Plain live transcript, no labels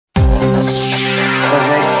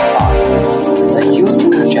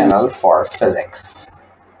channel for physics.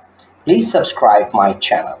 Please subscribe my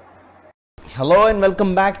channel. Hello and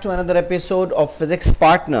welcome back to another episode of Physics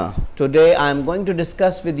Partner. Today I am going to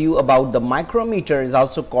discuss with you about the micrometer, is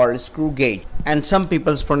also called screw gauge, and some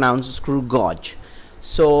people pronounce screw gauge.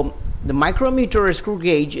 So the micrometer or screw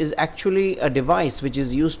gauge is actually a device which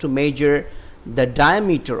is used to measure the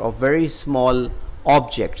diameter of very small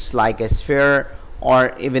objects like a sphere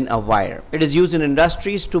or even a wire. It is used in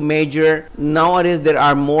industries to measure. Nowadays there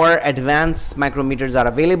are more advanced micrometers are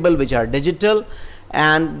available which are digital,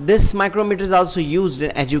 and this micrometer is also used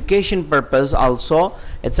in education purpose also.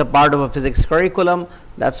 It's a part of a physics curriculum.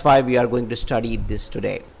 That's why we are going to study this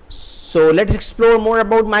today. So let's explore more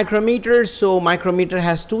about micrometers. So micrometer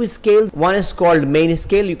has two scales. One is called main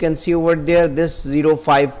scale. You can see over there this 0,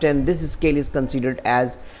 5, 10. This scale is considered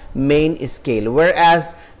as main scale,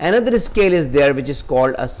 whereas another scale is there which is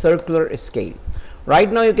called a circular scale.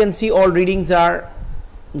 Right now you can see all readings are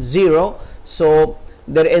 0. So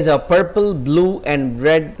there is a purple, blue and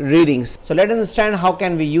red readings. So let's understand how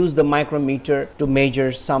can we use the micrometer to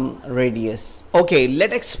measure some radius. Okay,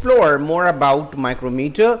 let's explore more about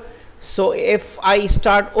micrometer. So if I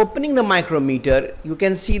start opening the micrometer, you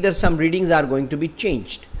can see that some readings are going to be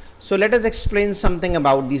changed. So let us explain something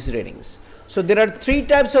about these readings. So there are three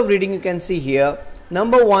types of reading you can see here.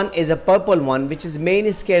 Number one is a purple one, which is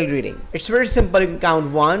main scale reading. It's very simple. You can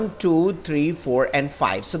count 1, 2, 3, 4 and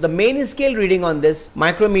 5. So the main scale reading on this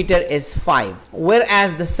micrometer is 5.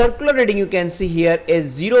 Whereas the circular reading you can see here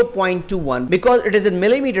is 0.21. Because it is in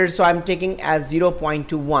millimeters, so I'm taking as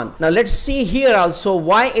 0.21. Now let's see here also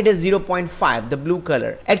why it is 0.5, the blue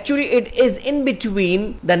color. Actually it is in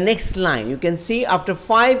between the next line. You can see after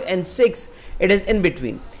 5 and 6 it is in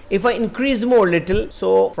between. If I increase more little,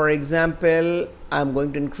 so for example I'm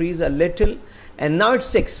going to increase a little and now it's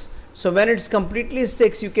 6. So when it's completely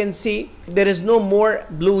 6, you can see there is no more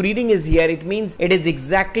blue reading is here. It means it is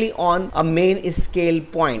exactly on a main scale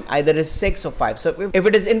point, either is 6 or 5. So if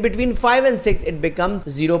it is in between 5 and 6, it becomes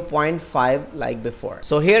 0.5 like before.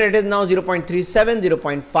 So here it is now 0.37,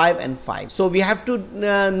 0.5 and 5. So we have to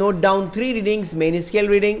note down three readings: main scale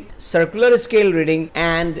reading, circular scale reading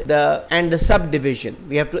and the subdivision.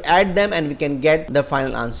 We have to add them and we can get the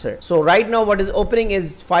final answer. So right now what is opening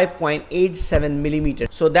is 5.87 millimeters.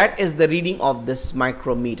 So that is the reading of this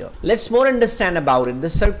micrometer. Let's more understand about it. The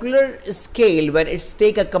circular scale, when it's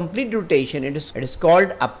take a complete rotation, it is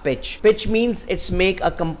called a pitch. Pitch means it's make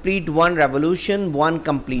a complete one revolution, one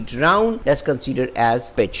complete round. That's considered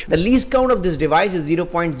as pitch. The least count of this device is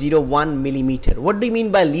 0.01 millimeter. What do you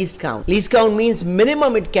mean by least count? Least count means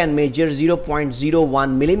minimum it can measure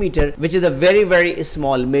 0.01 millimeter, which is a very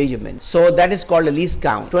small measurement. So that is called a least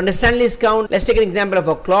count. To understand least count, let's take an example of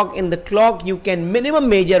a clock. In the clock you can minimum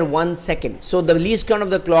measure 1 second. So the least count of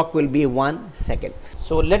the clock will be 1 second.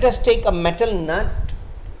 So let us take a metal nut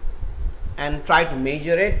and try to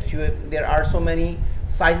measure it. There are so many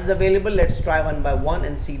sizes available. Let's try one by one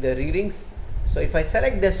and see the readings. So if I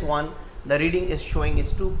select this one, the reading is showing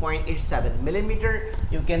it's 2.87 millimeter.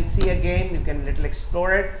 You can see again, you can little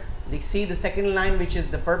explore it. See the second line, which is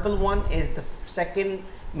the purple one, is the second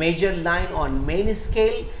major line on main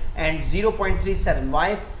scale, and 0.37.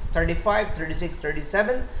 Why 35, 36,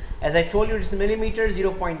 37? As I told you, it's millimeter.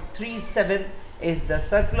 0.37 is the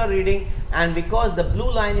circular reading, and because the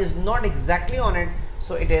blue line is not exactly on it,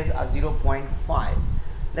 so it is a 0.5.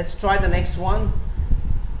 Let's try the next one.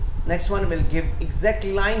 Next one will give exact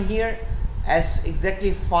line here as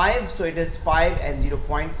exactly 5, so it is 5 and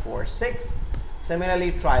 0.46.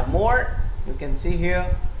 Similarly, try more. You can see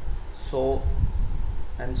here, so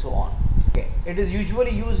and so on. Okay, it is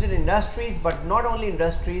usually used in industries, but not only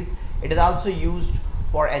industries, it is also used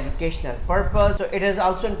for educational purpose. So it is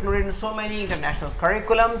also included in so many international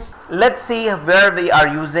curriculums. Let's see where we are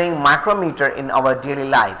using micrometer in our daily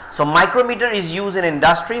life. So micrometer is used in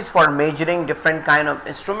industries for measuring different kind of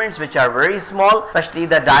instruments which are very small, especially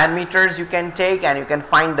the diameters you can take, and you can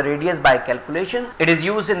find the radius by calculation. It is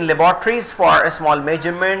used in laboratories for a small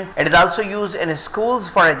measurement. It is also used in schools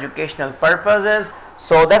for educational purposes.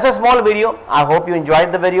 So that's a small video. I hope you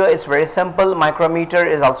enjoyed the video. It's very simple. Micrometer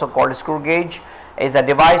is also called screw gauge. Is a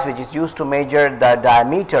device which is used to measure the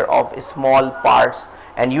diameter of small parts,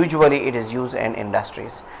 and usually it is used in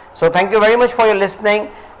industries. So thank you very much for your listening.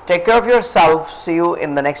 Take care of yourself. See you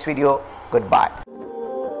in the next video. Goodbye.